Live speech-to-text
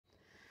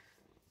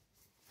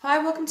Hi,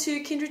 welcome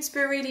to Kindred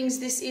Spirit Readings.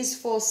 This is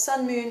for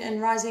Sun, Moon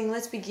and Rising.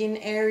 Let's begin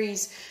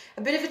Aries.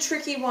 A bit of a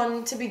tricky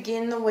one to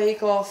begin the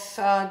week off.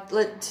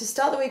 To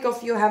start the week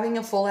off, you're having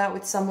a fallout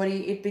with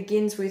somebody. It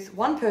begins with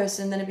one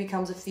person, then it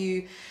becomes a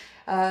few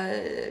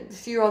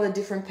other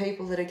different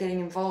people that are getting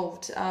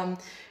involved.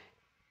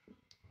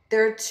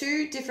 There are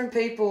two different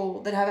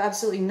people that have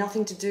absolutely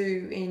nothing to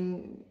do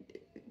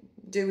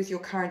with your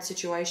current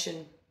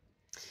situation.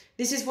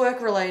 This is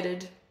work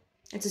related.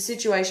 It's a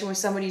situation where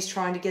somebody's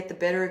trying to get the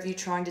better of you,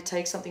 trying to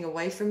take something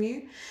away from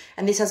you.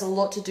 And this has a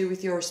lot to do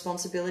with your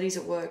responsibilities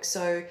at work.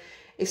 So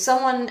if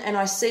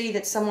I see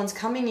that someone's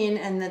coming in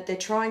and that they're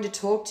trying to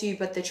talk to you,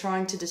 but they're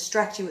trying to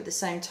distract you at the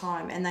same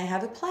time, and they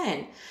have a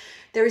plan.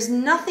 There is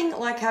nothing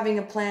like having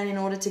a plan in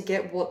order to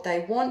get what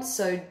they want.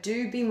 So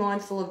do be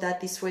mindful of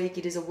that this week.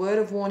 It is a word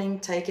of warning.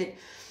 Take it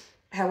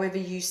however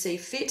you see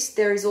fit.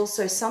 There is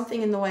also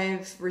something in the way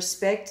of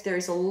respect. There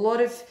is a lot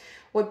of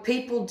what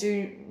people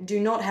do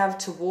not have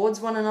towards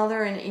one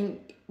another, and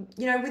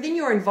within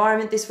your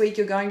environment this week,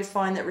 you're going to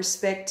find that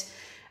respect,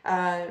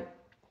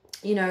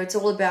 it's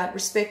all about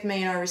respect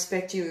me and I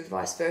respect you,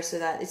 vice versa.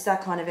 That it's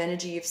that kind of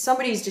energy. If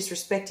somebody is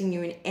disrespecting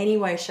you in any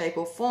way, shape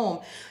or form,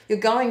 you're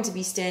going to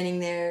be standing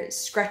there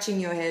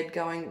scratching your head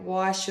going,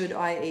 why should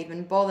I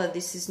even bother?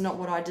 This is not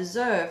what I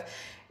deserve.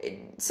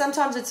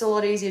 Sometimes it's a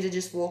lot easier to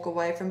just walk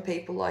away from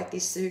people like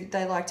this.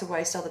 They like to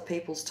waste other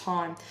people's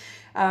time.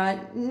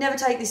 Never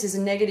take this as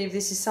a negative.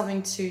 This is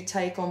something to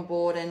take on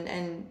board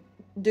and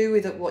do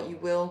with it what you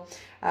will.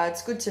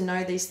 It's good to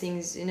know these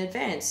things in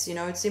advance.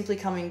 It's simply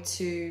coming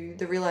to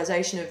the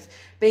realization of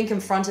being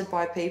confronted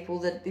by people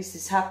that this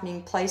is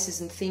happening,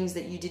 places and things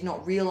that you did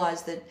not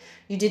realize, that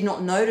you did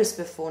not notice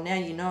before. Now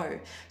you know.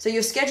 So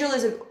your schedule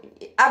is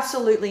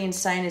absolutely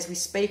insane as we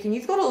speak, and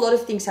you've got a lot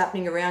of things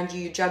happening around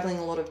you. You're juggling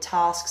a lot of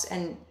tasks,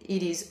 and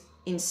it is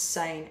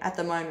insane at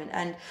the moment.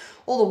 And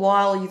all the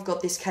while, you've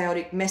got this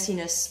chaotic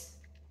messiness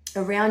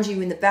around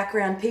you in the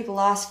background, people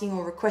asking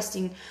or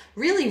requesting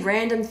really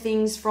random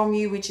things from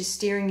you, which is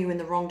steering you in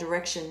the wrong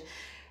direction.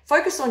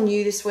 Focus on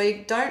you this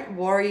week. Don't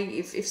worry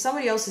if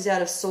somebody else is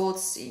out of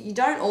sorts. You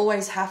don't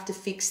always have to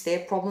fix their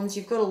problems.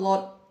 You've got a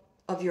lot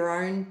of your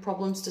own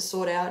problems to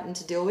sort out and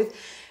to deal with.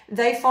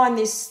 They find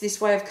this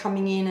way of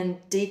coming in and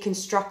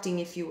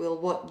deconstructing, if you will,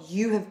 what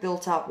you have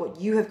built up, what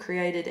you have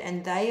created,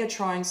 and they are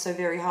trying so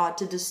very hard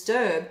to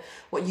disturb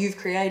what you've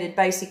created,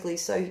 basically.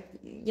 So,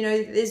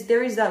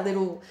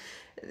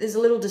 there's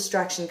a little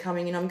distraction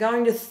coming in. I'm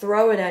going to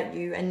throw it at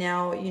you, and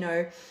now,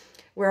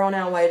 we're on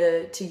our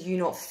way to you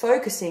not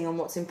focusing on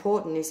what's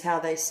important is how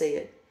they see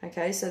it.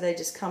 Okay, so they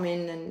just come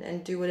in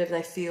and do whatever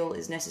they feel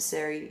is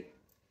necessary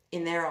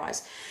in their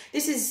eyes.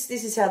 This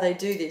is how they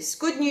do this.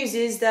 Good news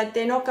is that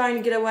they're not going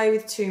to get away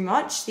with too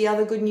much. The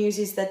other good news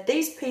is that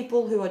these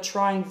people who are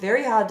trying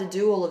very hard to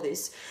do all of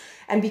this,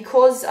 and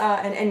because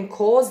and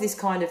cause this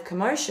kind of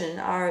commotion,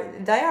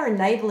 they are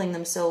enabling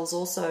themselves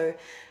also.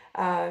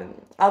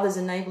 Others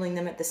enabling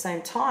them at the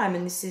same time,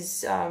 and this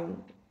is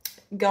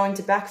going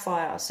to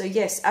backfire. So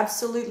yes,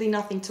 absolutely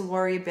nothing to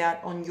worry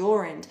about on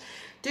your end.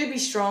 Do be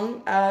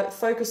strong.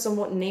 Focus on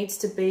what needs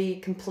to be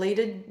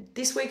completed.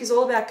 This week is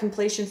all about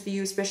completion for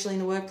you, especially in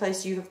the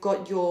workplace. You have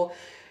got your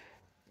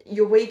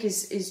week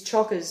is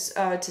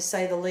chockers, to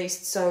say the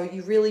least. So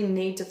you really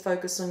need to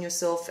focus on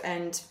yourself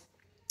and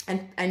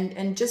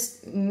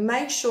just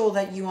make sure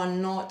that you are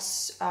not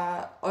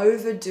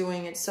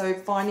overdoing it. So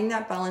finding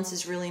that balance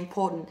is really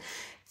important.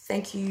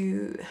 Thank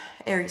you,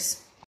 Aries.